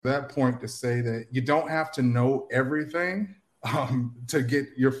that point to say that you don't have to know everything to get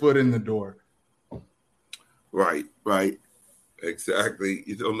your foot in the door. Right, right. Exactly.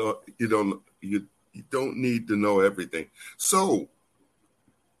 You don't need to know everything. So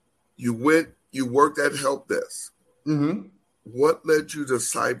you worked at help desk. Mm-hmm. What led you to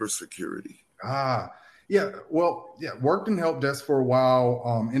cybersecurity? Yeah. Well, yeah, worked in help desk for a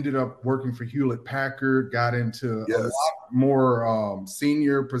while. Ended up working for Hewlett Packard. Got into a Yes. lot more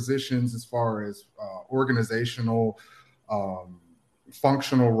senior positions as far as organizational, um,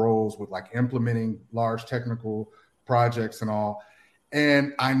 functional roles with like implementing large technical projects and all.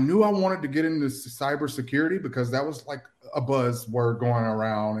 And I knew I wanted to get into cybersecurity because that was like a buzzword going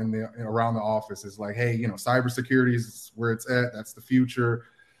around around the office. It's like, hey, cybersecurity is where it's at. That's the future,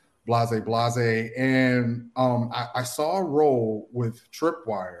 blase, blase. And I saw a role with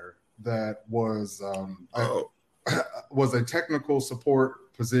Tripwire that was Oh, was a technical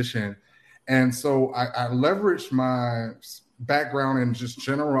support position. And so I leveraged my background in just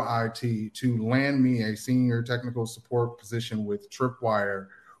general IT to land me a senior technical support position with Tripwire,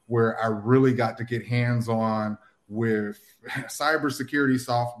 where I really got to get hands on with cybersecurity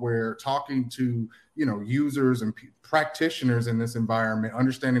software, talking to users and practitioners in this environment,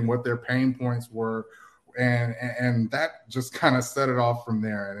 understanding what their pain points were, and that just kind of set it off from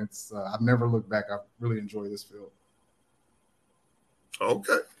there. And it's I've never looked back. I really enjoy this field.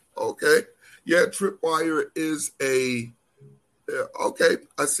 okay. Okay. Yeah, Tripwire is okay.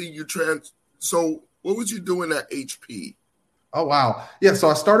 I see you So what was you doing at HP? Oh, wow. Yeah. So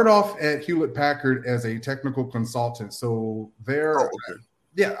I started off at Hewlett Packard as a technical consultant. So Oh, there, okay.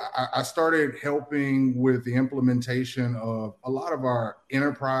 yeah, I started helping with the implementation of a lot of our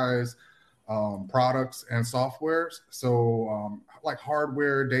enterprise products and softwares. So like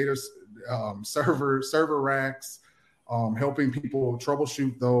hardware, data, server racks, helping people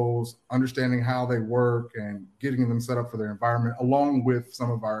troubleshoot those, understanding how they work, and getting them set up for their environment, along with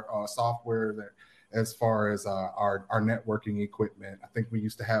some of our software that, as far as our networking equipment. I think we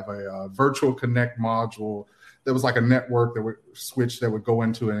used to have a virtual connect module that was like a network that would switch that would go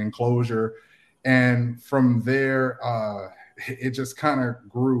into an enclosure. And from there, it just kind of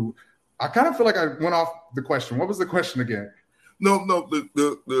grew. I kind of feel like I went off the question. What was the question again? No, no.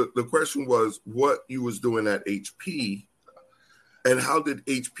 The question was what you was doing at HP, and how did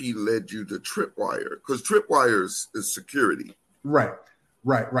HP led you to Tripwire? Because Tripwire is security. Right,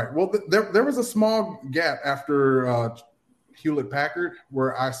 right. Well, there was a small gap after Hewlett Packard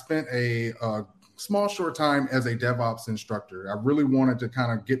where I spent a small short time as a DevOps instructor. I really wanted to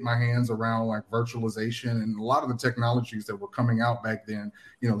kind of get my hands around like virtualization and a lot of the technologies that were coming out back then.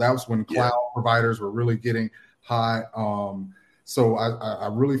 That was when Yeah. cloud providers were really getting hot. So I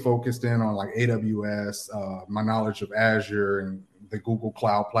really focused in on like AWS, my knowledge of Azure and the Google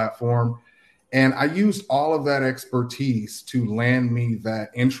Cloud platform. And I used all of that expertise to land me that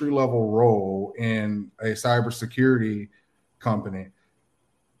entry level role in a cybersecurity company.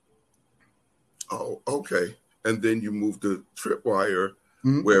 Oh, okay. And then you moved to Tripwire,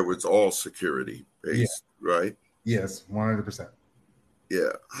 Mhm. where it's all security Yeah. based, right? Yes. 100%.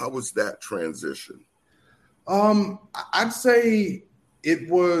 Yeah. How was that transition? I'd say it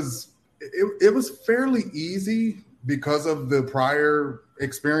was fairly easy because of the prior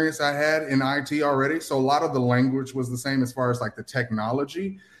experience I had in IT already. So a lot of the language was the same as far as like the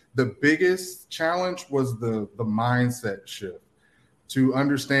technology. The biggest challenge was the mindset shift to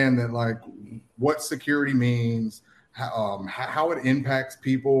understand that like what security means, how it impacts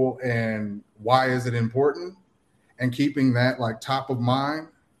people, and why is it important, and keeping that like top of mind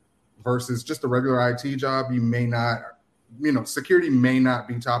versus just a regular IT job. You may not, security may not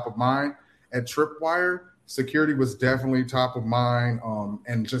be top of mind. At Tripwire, security was definitely top of mind,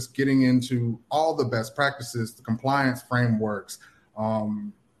 and just getting into all the best practices, the compliance frameworks.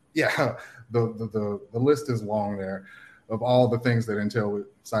 Um, yeah, the list is long there of all the things that entail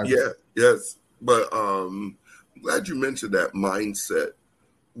with cyber. Yeah, yes. But I'm glad you mentioned that mindset.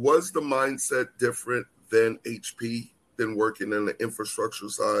 Was the mindset different than HP, than working in the infrastructure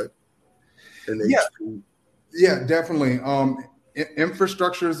side in Yeah, HP? yeah, definitely.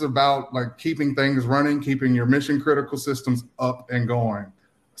 Infrastructure is about like keeping things running, keeping your mission critical systems up and going.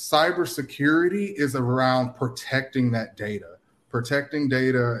 Cybersecurity is around protecting data,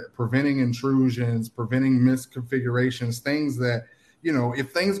 preventing intrusions, preventing misconfigurations, things that,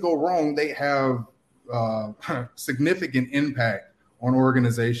 if things go wrong, they have significant impact on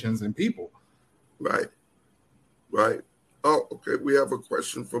organizations and people. Right, right. Oh, okay. We have a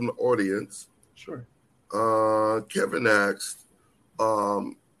question from the audience. Sure. Kevin asked,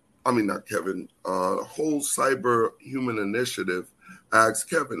 I mean, not Kevin, whole cyber human initiative. Ask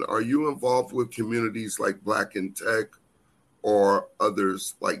Kevin, are you involved with communities like Black in Tech or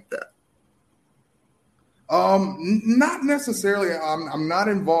others like that? Not necessarily. I'm not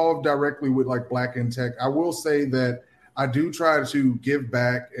involved directly with like Black in Tech. I will say that I do try to give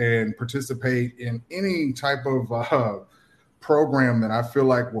back and participate in any type of program that I feel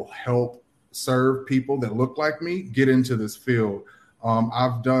like will help serve people that look like me get into this field.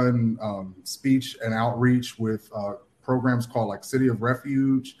 I've done speech and outreach with programs called like City of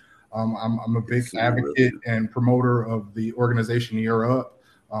Refuge. I'm a big advocate and promoter of the organization Year Up.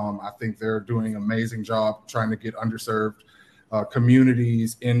 I think they're doing an amazing job trying to get underserved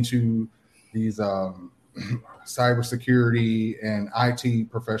communities into these cybersecurity and IT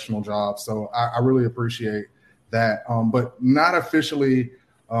professional jobs. So I really appreciate that, but not officially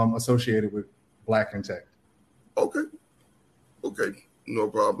associated with Black in Tech. Okay, no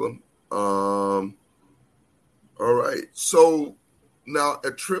problem. All right. So now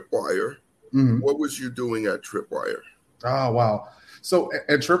at Tripwire, what was you doing at Tripwire? Oh, wow. So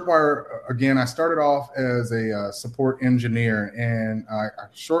at Tripwire, again, I started off as a support engineer, and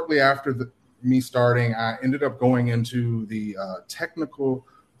shortly after me starting, I ended up going into the technical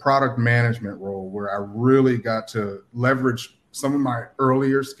product management role, where I really got to leverage some of my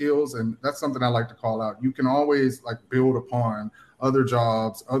earlier skills. And that's something I like to call out. You can always like build upon other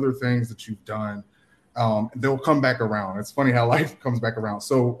jobs, other things that you've done. They'll come back around. It's funny how life comes back around.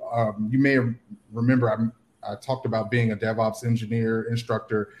 So you may remember I talked about being a DevOps engineer,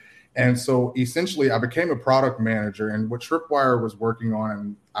 instructor. And so essentially I became a product manager, and what Tripwire was working on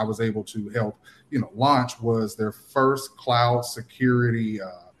and I was able to help, launch was their first cloud security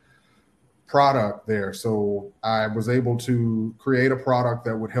product there. So I was able to create a product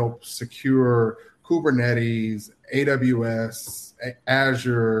that would help secure Kubernetes, AWS,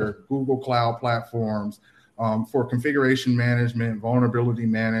 Azure, Google Cloud platforms for configuration management, vulnerability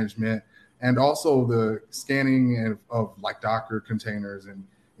management, and also the scanning of like Docker containers and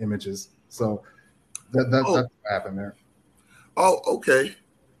images. So that's what happened there. Oh, okay.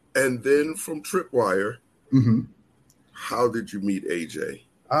 And then from Tripwire, how did you meet AJ?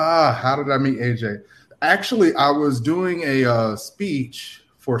 How did I meet AJ? Actually, I was doing a speech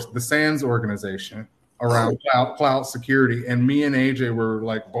for the SANS organization around cloud security, and me and AJ were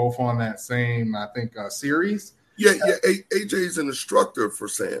like both on that same, I think, series. Yeah. AJ is an instructor for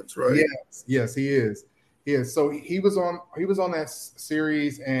SANS, right? Yes, he is. So he was on that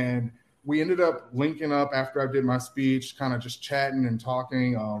series, and we ended up linking up after I did my speech, kind of just chatting and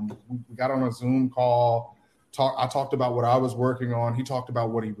talking. We got on a Zoom call. I talked about what I was working on. He talked about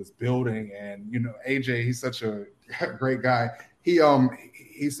what he was building, and AJ, he's such a great guy. He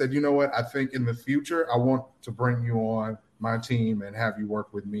said, you know what? I think in the future I want to bring you on my team and have you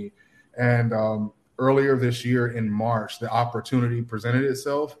work with me. And earlier this year in March, the opportunity presented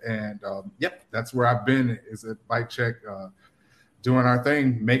itself, and that's where I've been, is at ByteCheck, doing our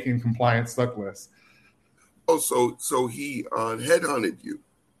thing, making compliance suck less. Oh, so he headhunted you?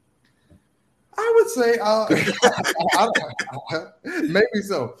 I would say maybe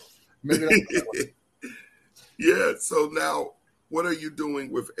so. Maybe yeah. So now, what are you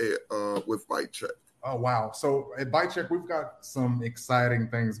doing with ByteCheck? Oh, wow. So at ByteCheck, we've got some exciting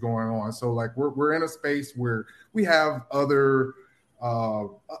things going on. So like we're in a space where we have other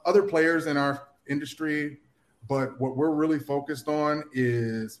players in our industry, but what we're really focused on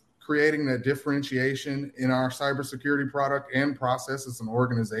is creating that differentiation in our cybersecurity product and process as an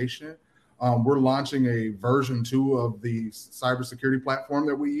organization. We're launching a version 2 of the cybersecurity platform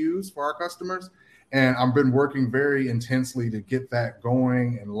that we use for our customers. And I've been working very intensely to get that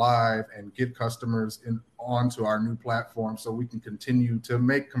going and live and get customers onto our new platform so we can continue to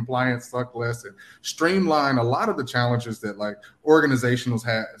make compliance suck less and streamline a lot of the challenges that like organizations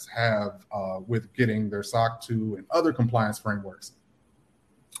have with getting their SOC 2 and other compliance frameworks.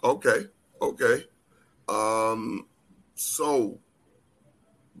 Okay. So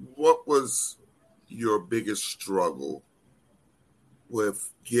what was your biggest struggle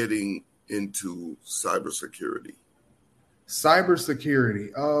with getting into cybersecurity?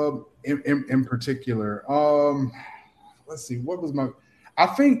 In particular, let's see, I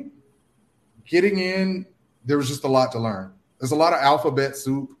think getting in, there was just a lot to learn. There's a lot of alphabet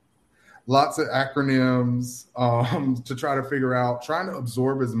soup, lots of acronyms to try to figure out, trying to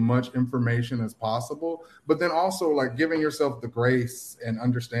absorb as much information as possible, but then also like giving yourself the grace and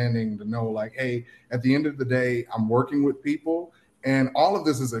understanding to know like, hey, at the end of the day, I'm working with people, and all of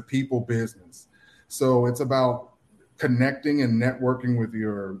this is a people business. So it's about connecting and networking with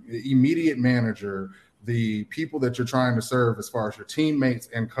your immediate manager, the people that you're trying to serve as far as your teammates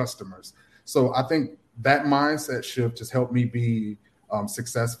and customers. So I think that mindset shift has helped me be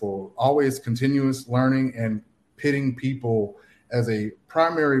successful. Always continuous learning and pitting people as a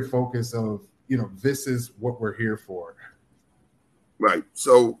primary focus of, this is what we're here for. Right.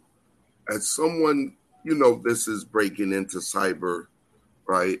 So as someone, this is Breaking Into Cyber,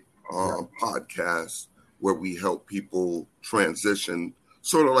 right? Podcast where we help people transition,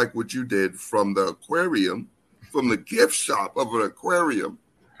 sort of like what you did from the aquarium, from the gift shop of an aquarium.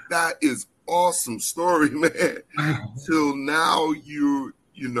 That is awesome story, man. Till now you're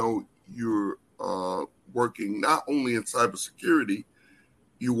working not only in cybersecurity,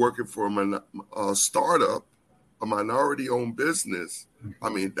 you're working for a startup, a minority-owned business. I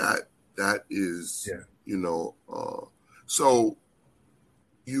mean, that is, so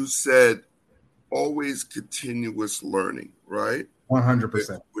you said always continuous learning, right?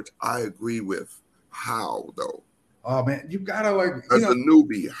 100%. Which I agree with. How, though? Oh, man, you gotta as a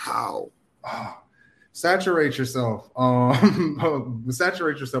newbie, how? Saturate yourself.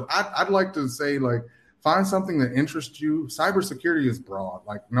 Saturate yourself. I'd like to say, find something that interests you. Cybersecurity is broad.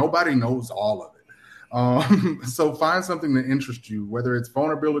 Nobody knows all of it. So find something that interests you, whether it's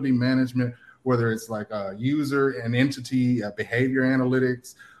vulnerability management, whether it's a user and entity behavior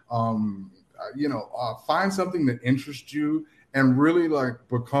analytics. Find something that interests you and really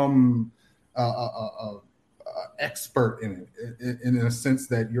become a expert in it, in a sense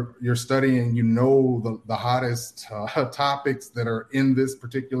that you're studying, the hottest topics that are in this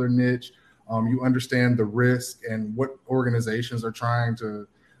particular niche. You understand the risk and what organizations are trying to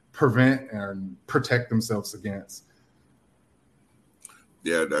prevent and protect themselves against.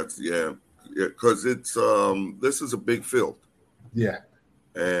 Yeah, because it's this is a big field. Yeah.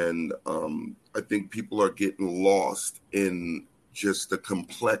 And I think people are getting lost in just the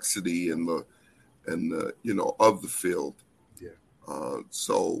complexity and the of the field. Yeah.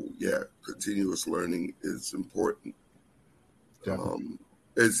 So continuous learning is important.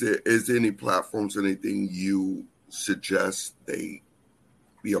 Is there any platforms, anything you suggest they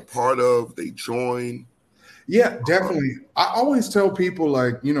be a part of, they join? Yeah, definitely. I always tell people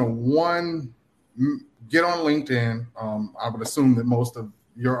one, get on LinkedIn. I would assume that most of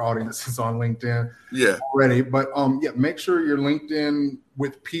your audience is on LinkedIn already, but make sure you're linked in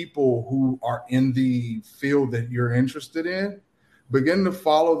with people who are in the field that you're interested in. Begin to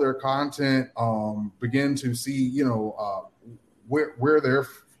follow their content, begin to see, where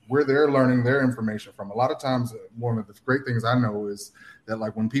they're learning their information from. A lot of times, one of the great things I know is that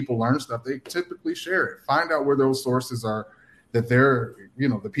when people learn stuff, they typically share it. Find out where those sources are, that they're,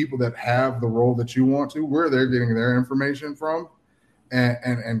 the people that have the role that you want to, where they're getting their information from.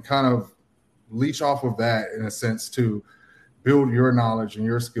 And kind of leech off of that in a sense to build your knowledge and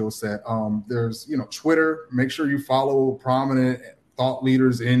your skill set. There's, Twitter. Make sure you follow prominent thought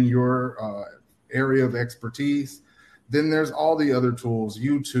leaders in your area of expertise. Then there's all the other tools,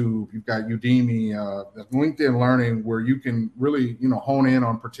 YouTube. You've got Udemy, LinkedIn Learning, where you can really, hone in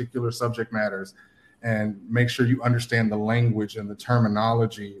on particular subject matters and make sure you understand the language and the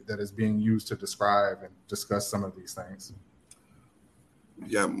terminology that is being used to describe and discuss some of these things.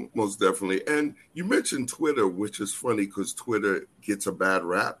 Yeah, most definitely. And you mentioned Twitter, which is funny because Twitter gets a bad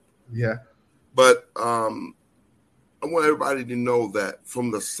rap. Yeah. But I want everybody to know that from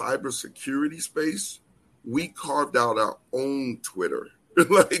the cybersecurity space, we carved out our own Twitter.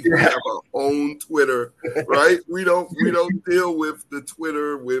 We have our own Twitter, right? We don't deal with the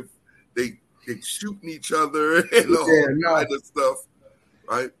Twitter with they shooting each other and all kind of stuff,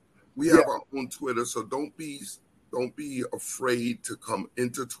 right? We have our own Twitter, so don't be afraid to come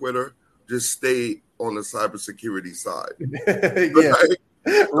into Twitter. Just stay on the cybersecurity side.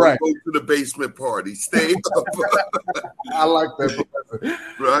 Right. Don't go to the basement party. Stay up. I like that, Professor.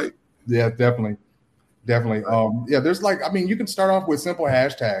 Right? Yeah, definitely. Definitely. Right. There's you can start off with simple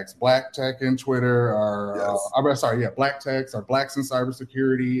hashtags, Black Tech in Twitter, or Black Techs or Blacks in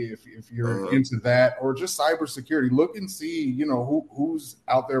Cybersecurity. If you're into that, or just cybersecurity, look and see, who's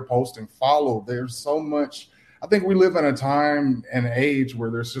out there posting. Follow. There's so much. I think we live in a time and age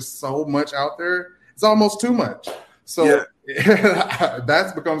where there's just so much out there. It's almost too much. So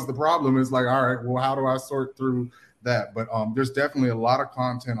that becomes the problem. Is all right, well, how do I sort through that? But there's definitely a lot of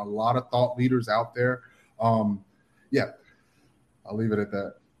content, a lot of thought leaders out there. I'll leave it at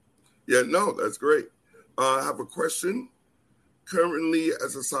that. Yeah, no, that's great. I have a question. Currently,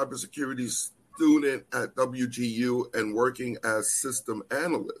 as a cybersecurity student at WGU and working as system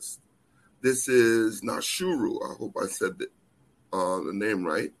analyst, this is Nashuru. I hope I said the name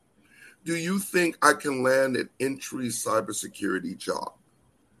right. Do you think I can land an entry cybersecurity job?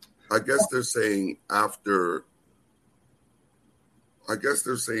 I guess they're saying after I guess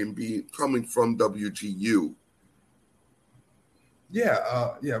they're saying coming from WGU.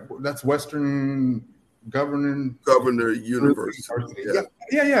 Yeah, that's Western Governor University.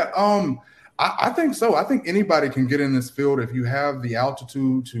 Yeah. I think so. I think anybody can get in this field if you have the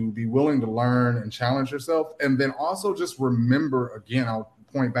altitude to be willing to learn and challenge yourself. And then also just remember, again, I'll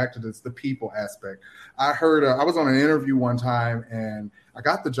point back to this, the people aspect. I heard, I was on an interview one time and I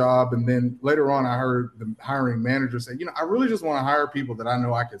got the job. And then later on, I heard the hiring manager say, I really just want to hire people that I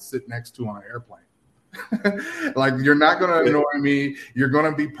know I could sit next to on an airplane. Like, you're not going to annoy me. You're going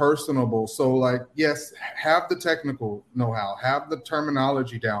to be personable. So, like, yes, have the technical know-how, have the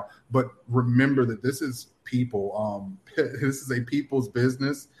terminology down, but remember that this is people. This is a people's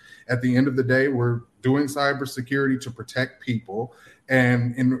business. At the end of the day, we're doing cybersecurity to protect people.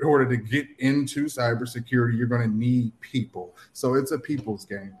 And in order to get into cybersecurity, you're going to need people. So it's a people's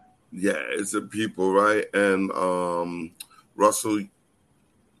game. Yeah, it's a people, right? And Russell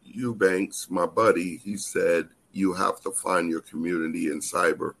Eubanks, my buddy, he said you have to find your community in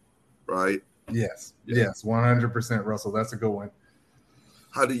cyber, right? Yes, 100%, Russell. That's a good one.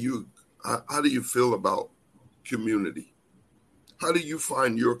 How do you feel about community? How do you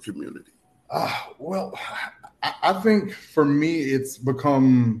find your community? Well, I think for me, it's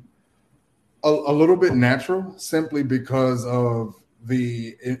become a little bit natural simply because of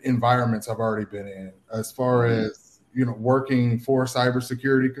the environments I've already been in, as far as working for a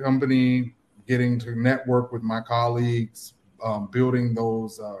cybersecurity company, getting to network with my colleagues, building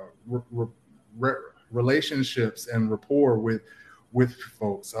those relationships and rapport with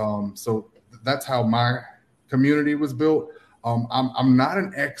folks. So that's how my community was built. I'm not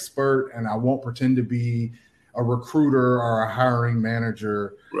an expert, and I won't pretend to be a recruiter or a hiring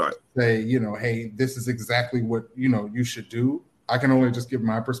manager. Right. Say, hey, this is exactly what you should do. I can only just give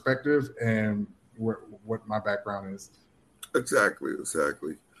my perspective and what my background is. Exactly.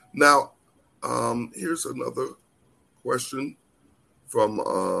 Now, here's another question from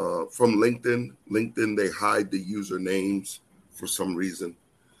LinkedIn. LinkedIn, they hide the usernames for some reason.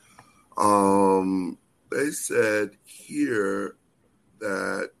 They said here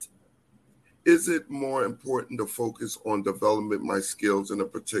that, is it more important to focus on developing my skills in a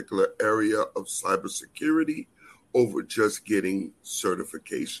particular area of cybersecurity over just getting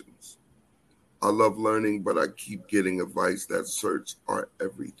certifications? I love learning, but I keep getting advice that certs are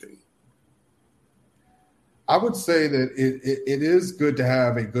everything. I would say that it is good to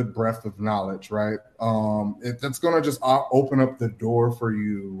have a good breadth of knowledge, right? That's going to just open up the door for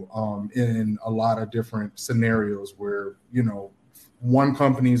you in a lot of different scenarios where, one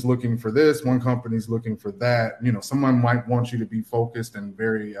company's looking for this, one company's looking for that. Someone might want you to be focused and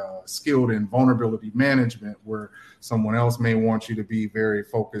very skilled in vulnerability management, where someone else may want you to be very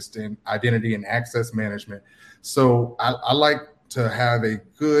focused in identity and access management. So I like to have a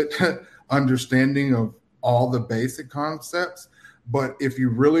good understanding of all the basic concepts. But if you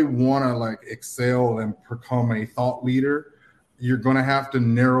really want to excel and become a thought leader, you're going to have to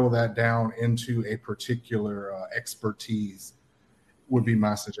narrow that down into a particular expertise, would be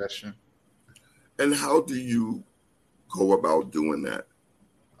my suggestion. And how do you go about doing that?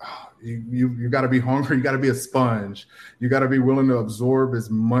 You got to be hungry. You got to be a sponge. You got to be willing to absorb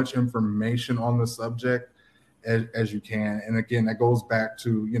as much information on the subject as you can. And again, that goes back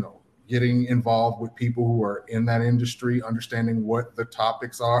to, getting involved with people who are in that industry, understanding what the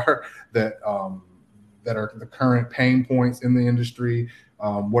topics are that are the current pain points in the industry.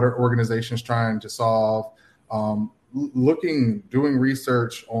 What are organizations trying to solve? Doing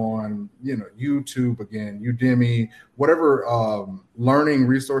research on, YouTube, again, Udemy, whatever learning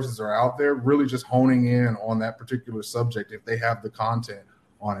resources are out there, really just honing in on that particular subject if they have the content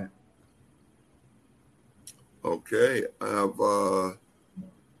on it. Okay, I have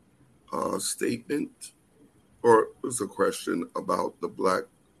a statement, or it was a question about the Black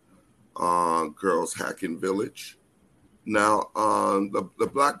Girls Hacking Village. Now, the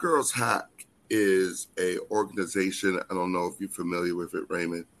Black Girls Hack is a organization, I don't know if you're familiar with it,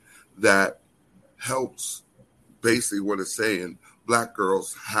 Raymond, that helps, basically what it's saying, Black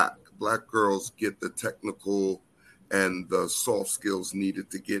girls hack. Black girls get the technical and the soft skills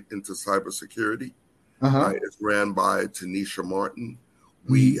needed to get into cybersecurity. It's ran by Tanisha Martin.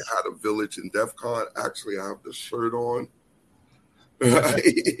 We had a village in DEF CON. Actually, I have the shirt on.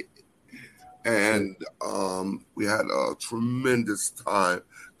 And we had a tremendous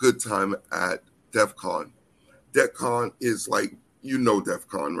good time at DEF CON. DEF CON is like, DEF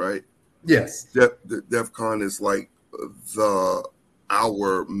CON, right? Yes. DEF CON is like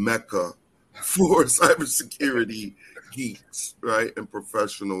our mecca for cybersecurity geeks, right? And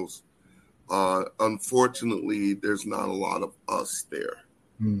professionals. Unfortunately, there's not a lot of us there,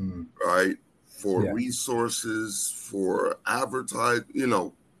 right? For resources, for advertise,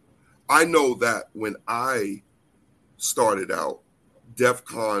 I know that when I started out, DEF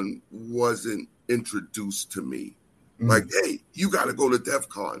CON wasn't introduced to me. Like, hey, you got to go to DEF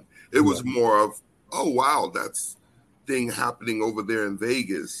CON. It was more of, oh, wow, that's thing happening over there in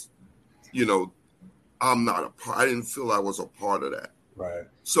Vegas. I'm not a part. I didn't feel I was a part of that. Right.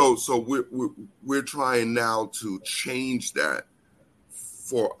 So we're trying now to change that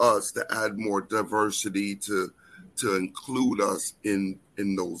for us to add more diversity to include us in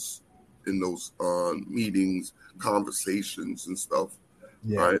those meetings, conversations, and stuff.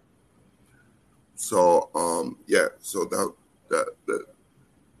 Yeah. Right. So so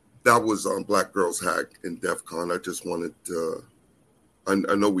that was Black Girls Hack in DEF CON. I just wanted to.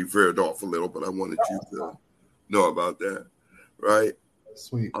 I know we veered off a little, but I wanted you to know about that. Right.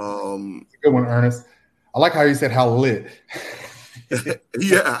 Sweet. Good one, Ernest. I like how you said how lit.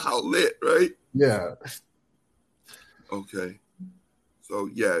 Yeah, how lit, right? Yeah. Okay. So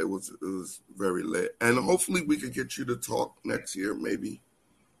yeah, it was very lit. And hopefully we could get you to talk next year, maybe.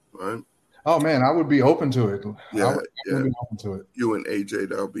 Right? Oh man, I would be open to it. Yeah, I would be open to it. You and AJ,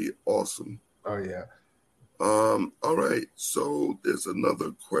 that'll be awesome. Oh yeah. All right. So there's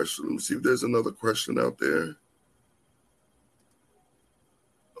another question. Let me see if there's another question out there.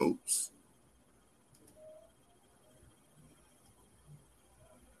 Oops.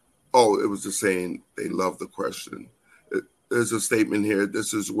 Oh, it was just saying they love the question. There's a statement here.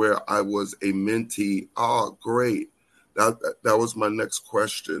 This is where I was a mentee. Oh, great. That was my next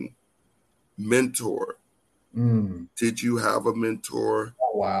question. Mentor. Did you have a mentor?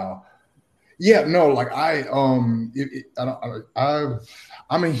 Oh, wow. Yeah, no, like I'm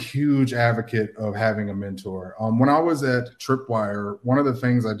a huge advocate of having a mentor. When I was at Tripwire, one of the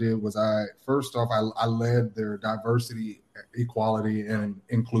things I did was I led their diversity, equality, and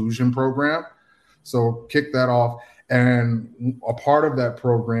inclusion program. So kick that off. And a part of that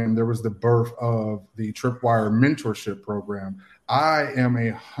program, there was the birth of the Tripwire mentorship program. I am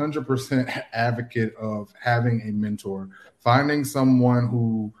 100% advocate of having a mentor, finding someone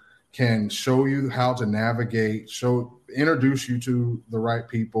who can show you how to navigate, introduce you to the right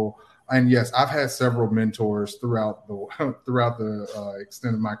people. And yes, I've had several mentors throughout the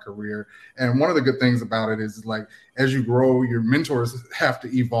extent of my career. And one of the good things about it is, like, as you grow, your mentors have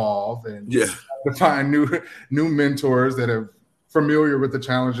to evolve and to find new mentors that are familiar with the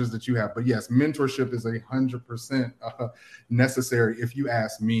challenges that you have. But yes, mentorship is 100% necessary, if you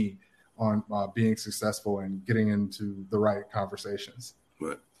ask me, on being successful and getting into the right conversations.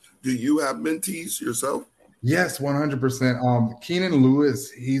 Right. Do you have mentees yourself? Yes, 100%. Keenan Lewis,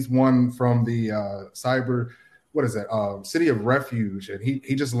 he's one from the City of Refuge, and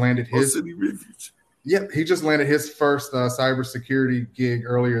he just landed his City Refuge. Yep, he just landed his first cybersecurity gig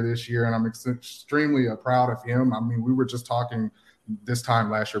earlier this year, and I'm extremely proud of him. I mean, we were just talking this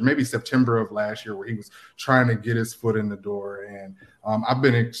time last year, maybe September of last year, where he was trying to get his foot in the door, and I've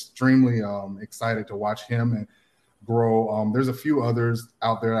been extremely excited to watch him and grow. There's a few others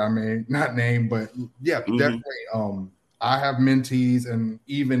out there I may not name, but yeah, definitely. I have mentees and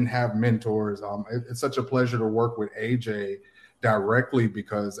even have mentors. It's such a pleasure to work with AJ directly,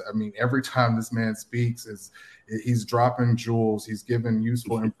 because I mean, every time this man speaks, he's dropping jewels. He's giving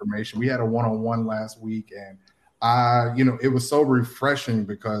useful information. We had a one-on-one last week, and it was so refreshing,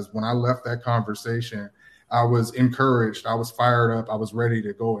 because when I left that conversation, I was encouraged. I was fired up. I was ready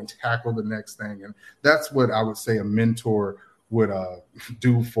to go and tackle the next thing. And that's what I would say a mentor would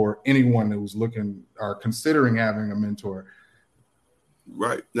do for anyone who's looking or considering having a mentor.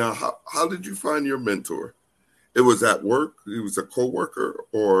 Right. Now, how did you find your mentor? It was at work? It was a coworker,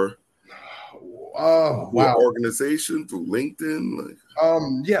 or wow, organization, through LinkedIn?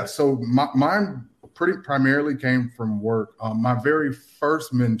 Yeah. So mine pretty primarily came from work. My very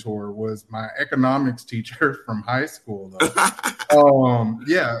first mentor was my economics teacher from high school, though.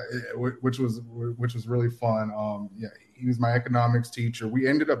 Which was really fun. He was my economics teacher. We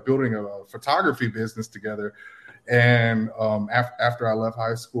ended up building a photography business together, and after I left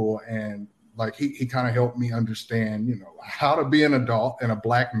high school, and like he kind of helped me understand, how to be an adult and a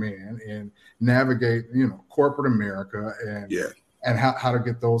Black man and navigate, corporate America, and how to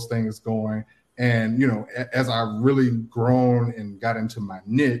get those things going. And, as I really grown and got into my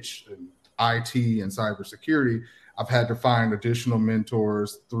niche in IT and cybersecurity, I've had to find additional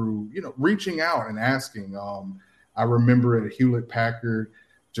mentors through, reaching out and asking. I remember at Hewlett Packard,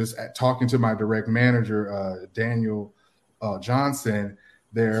 just talking to my direct manager, Daniel Johnson,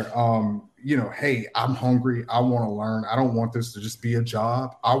 there. Hey, I'm hungry. I want to learn. I don't want this to just be a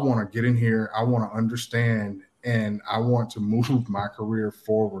job. I want to get in here. I want to understand, and I want to move my career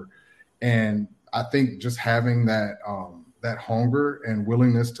forward. And I think just having that hunger and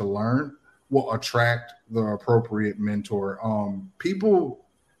willingness to learn will attract the appropriate mentor. People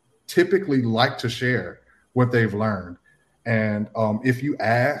typically like to share what they've learned. And if you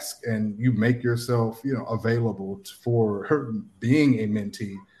ask and you make yourself, available for her being a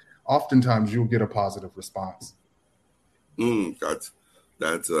mentee, oftentimes you'll get a positive response. That's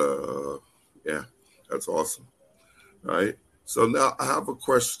yeah, that's awesome. All right. So now I have a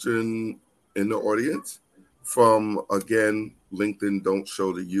question in the audience from, again, LinkedIn Don't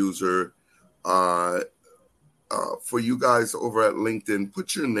Show the User. For you guys over at LinkedIn,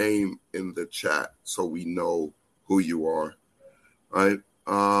 put your name in the chat so we know who you are. All right.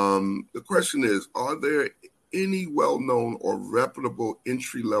 The question is, are there any well-known or reputable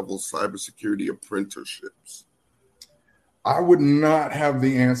entry-level cybersecurity apprenticeships? I would not have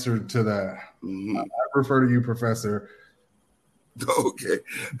the answer to that. Mm-hmm. I refer to you, Professor. Okay.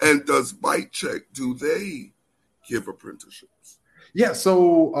 And does ByteCheck, do they give apprenticeships? Yeah,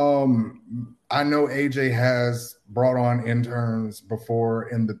 so I know AJ has brought on interns before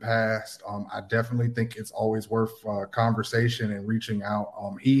in the past. I definitely think it's always worth conversation and reaching out.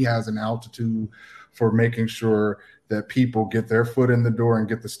 He has an altitude for making sure that people get their foot in the door and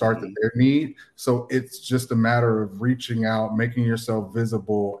get the start that they need. So it's just a matter of reaching out, making yourself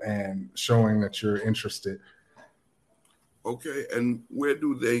visible, and showing that you're interested. Okay, and where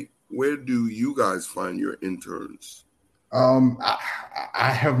do you guys find your interns? I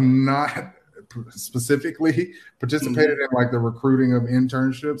have not specifically participated in like the recruiting of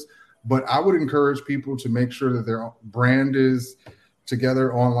internships, but I would encourage people to make sure that their brand is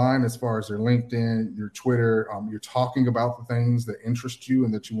together online as far as their LinkedIn, your Twitter. You're talking about the things that interest you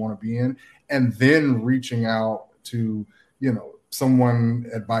and that you want to be in, and then reaching out to, someone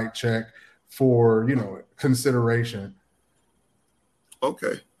at ByteCheck for, consideration.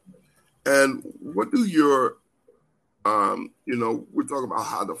 Okay. And what do your we're talking about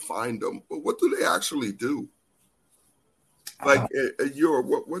how to find them, but what do they actually do? Like,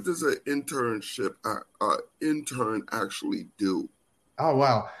 what does an intern actually do? Oh,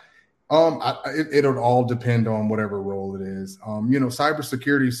 wow. It'll all depend on whatever role it is.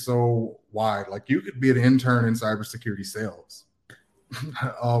 Cybersecurity is so wide. Like, you could be an intern in cybersecurity sales,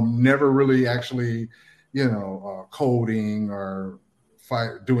 never really actually, coding or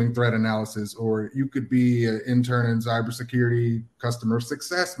doing threat analysis, or you could be an intern in cybersecurity customer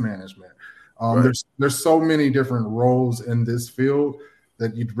success management. Right. There's so many different roles in this field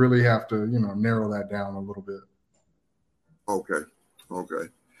that you'd really have to, narrow that down a little bit. Okay.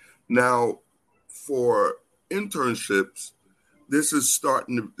 Now, for internships, this is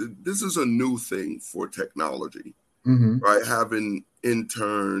a new thing for technology, right? Having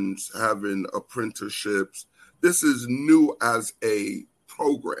interns, having apprenticeships. This is new as a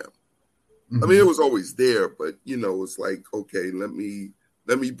program. I mean, it was always there, but it's like, okay, let me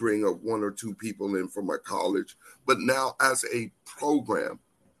bring up one or two people in from my college. But now, as a program,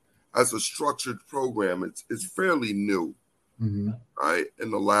 as a structured program, it's fairly new. Right?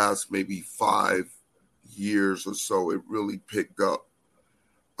 In the last maybe 5 years or so, it really picked up.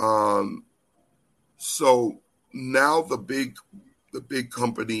 So now the big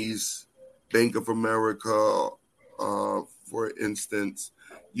companies, Bank of America, for instance,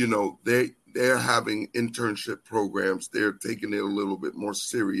 they're having internship programs. They're taking it a little bit more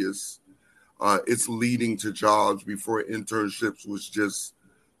serious. It's leading to jobs. Before, internships was just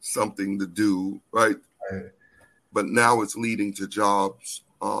something to do, right? But now it's leading to jobs.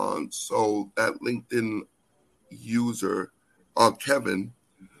 So that LinkedIn user, Kevin,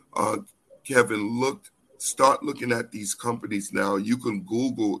 start looking at these companies now. You can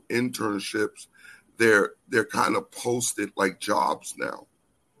Google internships. They're kind of posted like jobs now,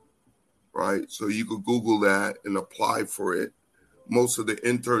 right? So you could Google that and apply for it. Most of the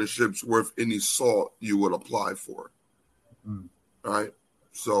internships worth any salt you would apply for, right?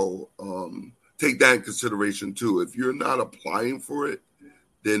 So take that in consideration too. If you're not applying for it,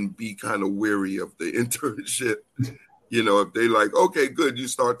 then be kind of wary of the internship. If they like, okay, good, you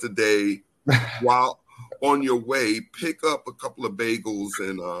start today. While on your way, pick up a couple of bagels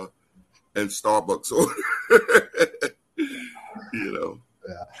and Starbucks order. Yeah.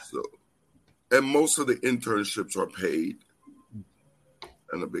 So, and most of the internships are paid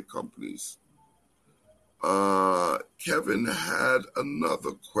in the big companies. Kevin had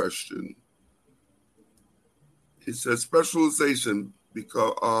another question. He says specialization,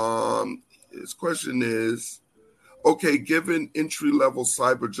 because his question is, Okay, given entry-level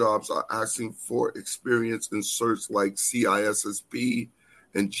cyber jobs are asking for experience in certs like CISSP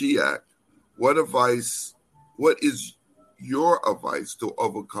and GIAC, what is your advice to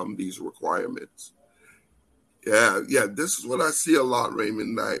overcome these requirements? Yeah, this is what I see a lot,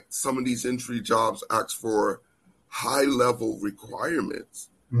 Raymond. Like some of these entry jobs ask for high-level requirements.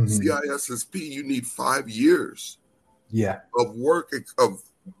 Mm-hmm. CISSP, you need 5 years Yeah. of work of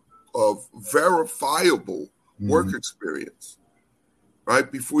verifiable work experience,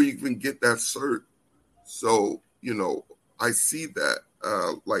 right? Before you even get that cert. So, I see that,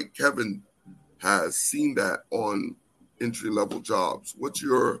 like Kevin has seen that on entry-level jobs. What's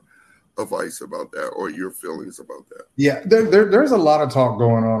your advice about that or your feelings about that? Yeah, there's a lot of talk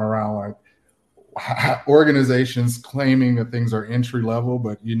going on around like organizations claiming that things are entry level,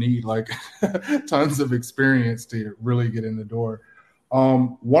 but you need like tons of experience to really get in the door.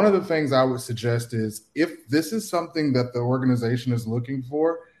 One of the things I would suggest is if this is something that the organization is looking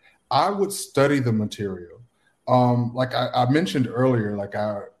for, I would study the material. Like I mentioned earlier,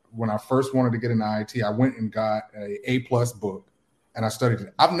 when I first wanted to get into IT, I went and got a plus book and I studied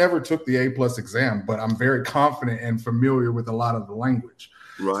it. I've never took the A+ exam, but I'm very confident and familiar with a lot of the language.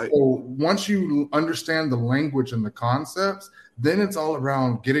 Right. So once you understand the language and the concepts, then it's all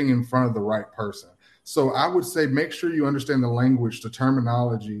around getting in front of the right person. So I would say make sure you understand the language, the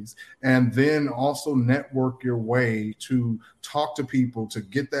terminologies, and then also network your way to talk to people to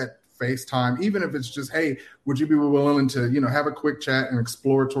get that FaceTime, even if it's just, hey, would you be willing to, have a quick chat and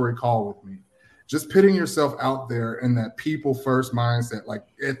exploratory call with me? Just putting yourself out there in that people first mindset. Like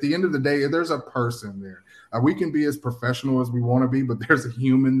at the end of the day, there's a person there. We can be as professional as we want to be, but there's a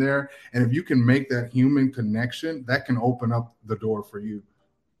human there. And if you can make that human connection, that can open up the door for you.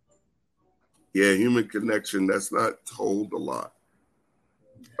 Yeah, human connection, that's not told a lot,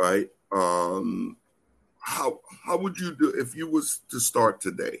 right? How would you do if you was to start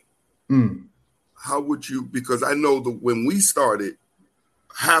today? How would you, because I know that when we started,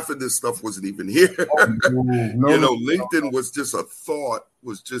 half of this stuff wasn't even here. LinkedIn was just a thought,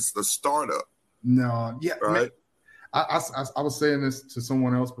 was just a startup. No, yeah, right. I was saying this to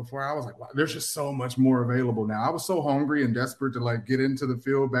someone else before. I was like, wow, there's just so much more available now. I was so hungry and desperate to like get into the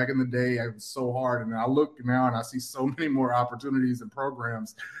field back in the day. It was so hard. And I look now and I see so many more opportunities and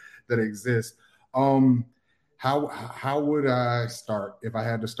programs that exist. How would I start if I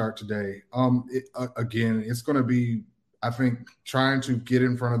had to start today? Again, it's going to be, I think, trying to get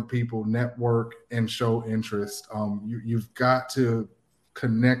in front of the people, network, and show interest. You've got to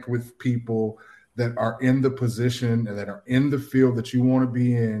connect with people that are in the position and that are in the field that you want to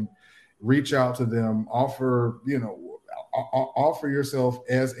be in. Reach out to them, offer yourself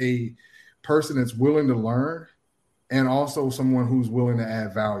as a person that's willing to learn and also someone who's willing to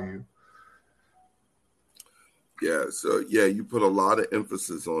add value. Yeah. So yeah, you put a lot of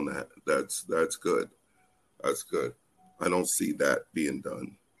emphasis on that. That's good. That's good. I don't see that being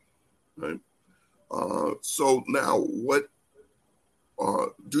done. Right. So now what,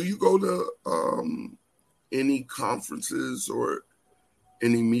 do you go to any conferences or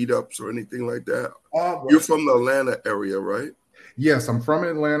any meetups or anything like that? You're from the Atlanta area, right? Yes, I'm from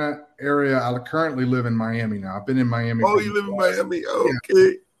Atlanta area. I currently live in Miami now. I've been in Miami. Oh, you live in Miami? Okay.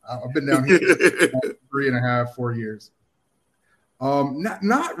 Yeah, I've been down here 3.5, 4 years.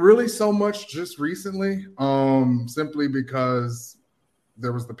 Not really so much just recently, simply because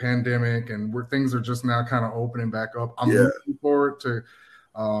there was the pandemic and where things are just now kind of opening back up. I'm looking forward to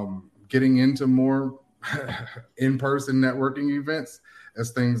getting into more in-person networking events as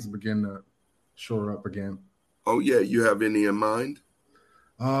things begin to shore up again. Oh yeah, you have any in mind?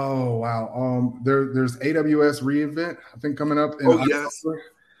 Oh wow, there's AWS re:Invent, I think, coming up in October. Yes.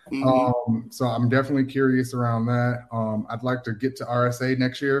 Mm-hmm. So I'm definitely curious around that. I'd like to get to RSA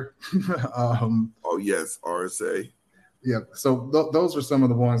next year. Oh yes, RSA. Yeah, so those are some of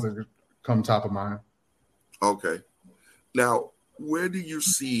the ones that come top of mind. Okay. Now, where do you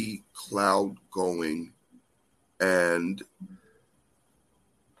see cloud going, and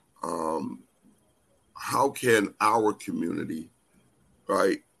how can our community,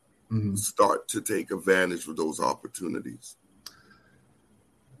 right, start to take advantage of those opportunities?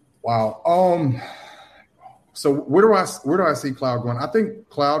 Wow. So where do I see cloud going? I think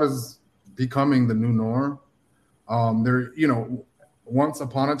cloud is becoming the new norm. Once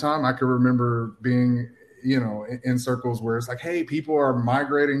upon a time, I could remember being, in circles where it's like, hey, people are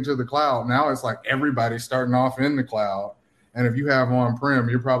migrating to the cloud. Now it's like everybody's starting off in the cloud. And if you have on-prem,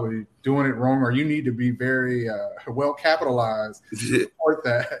 you're probably doing it wrong, or you need to be very well capitalized to support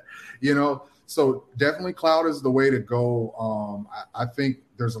that, So definitely cloud is the way to go. I think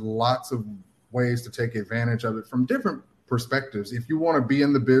there's lots of ways to take advantage of it from different perspectives. If you want to be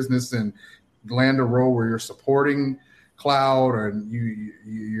in the business and land a role where you're supporting cloud, or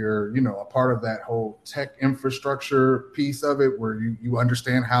you're a part of that whole tech infrastructure piece of it, where you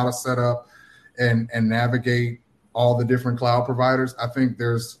understand how to set up and navigate all the different cloud providers, I think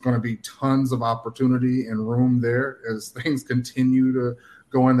there's going to be tons of opportunity and room there as things continue to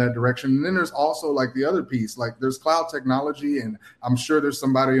go in that direction. And then there's also like the other piece, like there's cloud technology, and I'm sure there's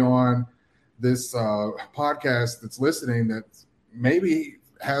somebody on this podcast that's listening that maybe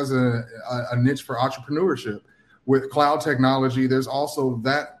has a niche for entrepreneurship. With cloud technology, there's also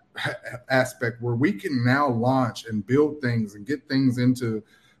that aspect where we can now launch and build things and get things into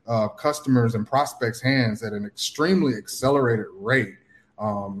customers and prospects' hands at an extremely accelerated rate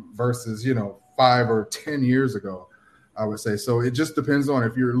versus 5 or 10 years ago, I would say. So it just depends on,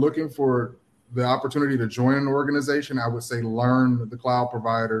 if you're looking for the opportunity to join an organization, I would say learn the cloud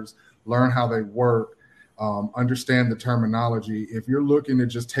providers, learn how they work, understand the terminology. If you're looking to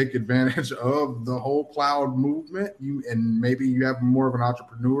just take advantage of the whole cloud movement, and maybe you have more of an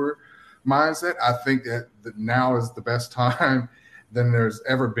entrepreneur mindset, I think that now is the best time than there's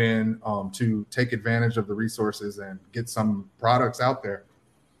ever been to take advantage of the resources and get some products out there.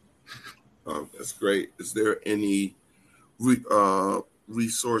 That's great. Is there any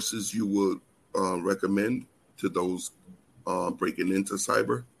resources you would recommend to those breaking into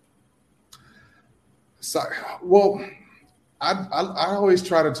cyber? Well, I always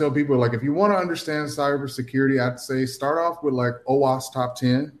try to tell people, like, if you want to understand cybersecurity, I'd say start off with like OWASP top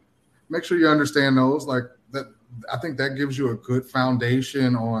 10. Make sure you understand those. Like that, I think that gives you a good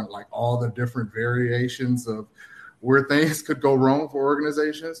foundation on like all the different variations of where things could go wrong for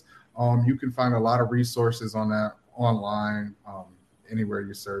organizations. You can find a lot of resources on that online, anywhere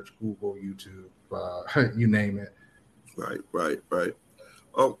you search, Google, YouTube, you name it. Right.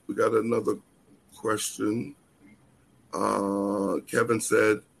 Oh, we got another question. Kevin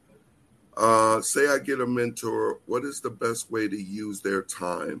said, say I get a mentor, what is the best way to use their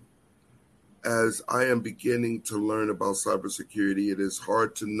time? As I am beginning to learn about cybersecurity, it is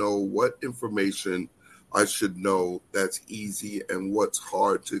hard to know what information I should know that's easy and what's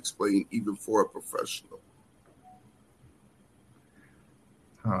hard to explain even for a professional.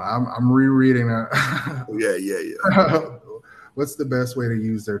 I'm rereading that. Yeah. What's the best way to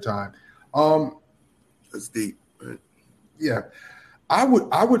use their time? That's deep, right? Yeah, I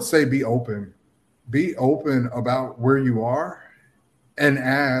would say be open about where you are and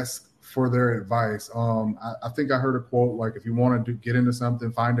ask for their advice. I think I heard a quote, like, if you want to get into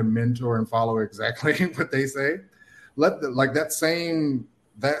something, find a mentor and follow exactly what they say. That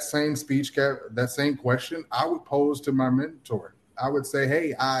same speech cap, that same question I would pose to my mentor. I would say,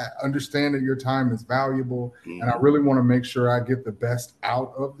 hey, I understand that your time is valuable, and I really want to make sure I get the best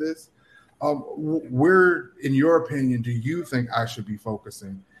out of this. Where, in your opinion, do you think I should be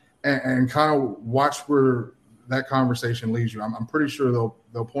focusing? And kind of watch where that conversation leads you. I'm pretty sure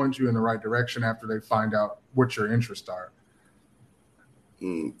they'll point you in the right direction after they find out what your interests are.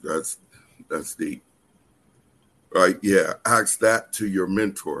 That's deep. Right. Yeah. Ask that to your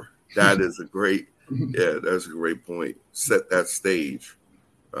mentor. That is that's a great point. Set that stage.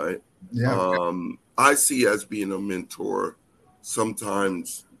 Right. Yeah. I see as being a mentor,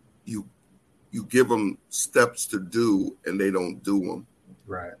 sometimes you give them steps to do and they don't do them.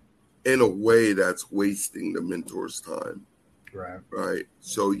 Right. In a way that's wasting the mentor's time. Right.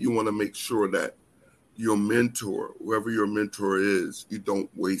 So you want to make sure that your mentor, whoever your mentor is, you don't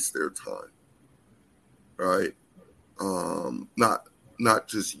waste their time. Right. Not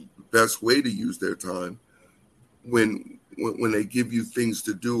just best way to use their time. When they give you things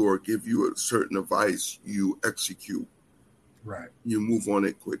to do or give you a certain advice, you execute. Right. You move on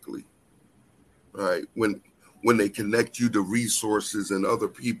it quickly. Right. When they connect you to resources and other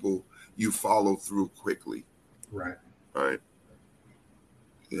people, you follow through quickly. Right.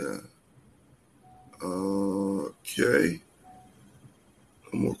 Yeah. Okay.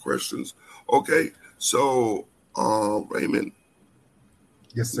 No more questions. Okay. So, Raymond.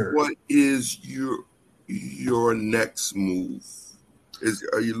 Yes, sir. What is your next move?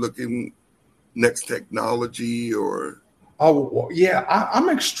 Are you looking next technology or? Oh, well, yeah, I'm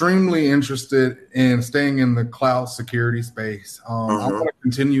extremely interested in staying in the cloud security space. I want to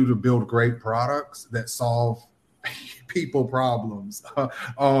continue to build great products that solve people problems.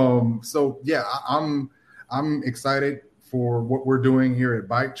 So yeah, I'm excited for what we're doing here at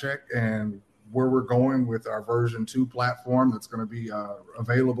BikeCheck and where we're going with our version 2 platform that's going to be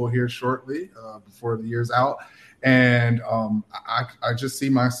available here shortly before the year's out. And I just see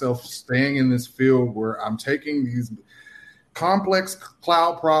myself staying in this field where I'm taking complex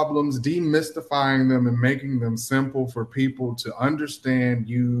cloud problems, demystifying them and making them simple for people to understand,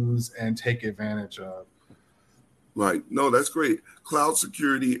 use, and take advantage of. Right. No, that's great. Cloud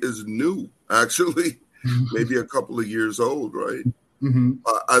security is new, actually, maybe a couple of years old, right? Mm-hmm.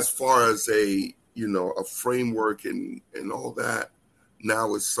 As far as a framework and all that,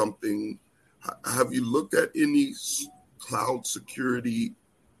 now is something. Have you looked at any cloud security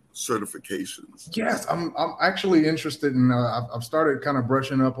certifications? Yes, I'm actually interested in. I've started kind of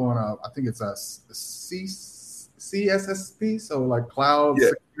brushing up on. I think it's a CSSP, so like cloud Yeah,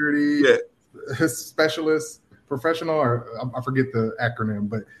 security yeah, specialist professional, or I forget the acronym,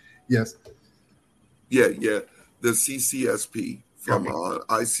 but yes. yeah. The CCSP from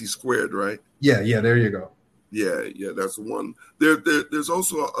Okay. IC Squared, right? Yeah, there you go. Yeah, that's the one. There's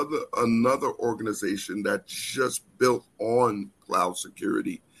also another organization that just built on cloud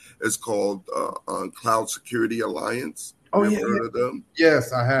security. It's called Cloud Security Alliance. Oh You yeah, ever heard of them?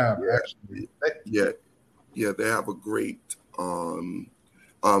 yes, I have Yeah, actually. yeah. They have a great.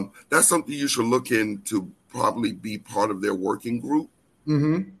 That's something you should look into. Probably be part of their working group.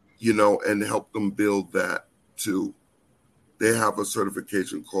 Mm-hmm. And help them build that too. They have a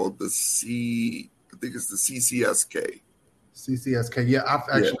certification called I think it's the CCSK. CCSK. Yeah, I've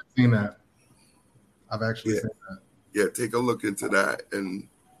actually seen that. I've actually seen that. Yeah, take a look into that and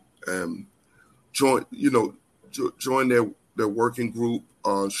join. Join their working group.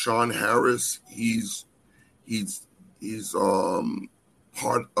 Sean Harris, he's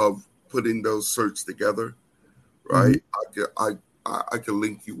part of putting those certs together, right? Mm-hmm. I can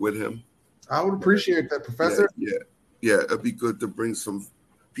link you with him. I would appreciate that, Professor. Yeah. It'd be good to bring some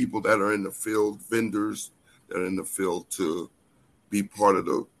people that are in the field, vendors that are in the field, to be part of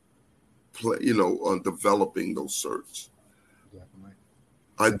the play, on developing those certs. Definitely.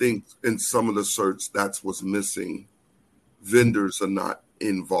 I think in some of the certs, that's what's missing. Vendors are not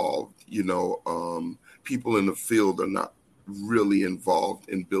involved. People in the field are not really involved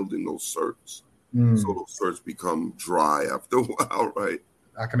in building those certs. So those certs become dry after a while, right?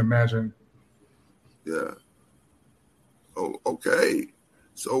 I can imagine. Yeah. Oh, okay.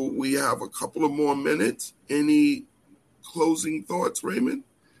 So we have a couple of more minutes. Any closing thoughts, Raymond?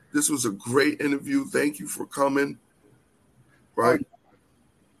 This was a great interview. Thank you for coming. Right.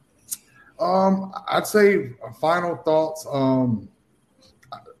 I'd say final thoughts.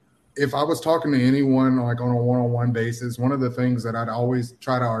 If I was talking to anyone like on a one-on-one basis, one of the things that I'd always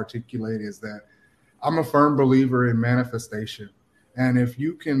try to articulate is that I'm a firm believer in manifestation. And if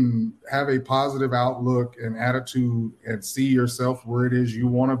you can have a positive outlook and attitude and see yourself where it is you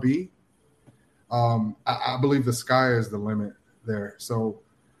want to be, I believe the sky is the limit there. So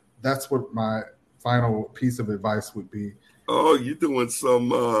that's what my final piece of advice would be. Oh, you're doing some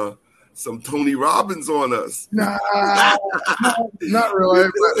Tony Robbins on us. Nah, not really.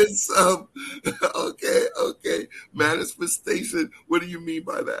 Okay. Manifestation. What do you mean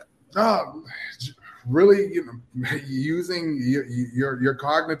by that? Really, using your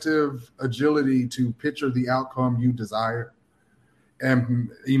cognitive agility to picture the outcome you desire, and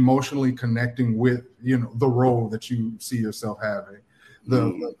emotionally connecting with the role that you see yourself having,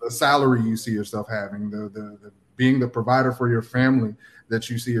 the salary you see yourself having, the being the provider for your family that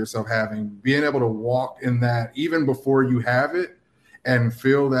you see yourself having, being able to walk in that even before you have it and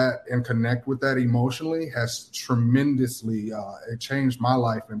feel that and connect with that emotionally has tremendously it changed my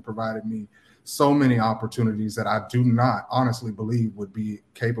life and provided me so many opportunities that I do not honestly believe would be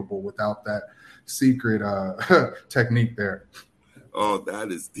capable without that secret technique there. Oh,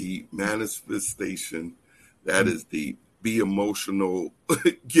 that is deep. Manifestation. That is deep. Be emotional.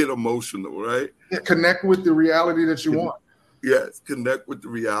 Get emotional, right? Yeah, connect with the reality that you want. Yes, connect with the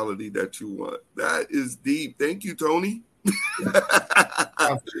reality that you want. That is deep. Thank you, Tony.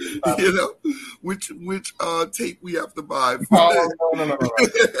 Which tape we have to buy? No.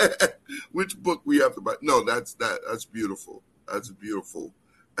 Which book we have to buy? No, that's beautiful. That's beautiful,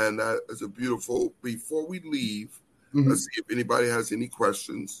 and that is a beautiful. Before we leave, let's see if anybody has any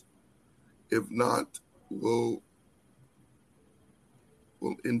questions. If not, we'll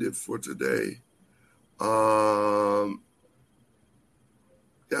end it for today.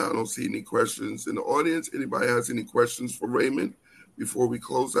 Yeah, I don't see any questions in the audience. Anybody has any questions for Raymond before we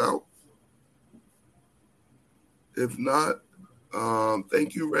close out? If not,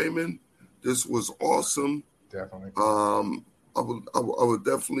 thank you, Raymond. This was awesome. Definitely. I would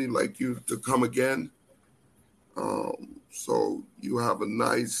definitely like you to come again. So you have a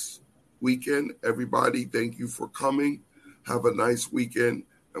nice weekend, everybody. Thank you for coming. Have a nice weekend,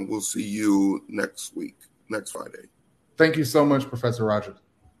 and we'll see you next week, next Friday. Thank you so much, Professor Rogers.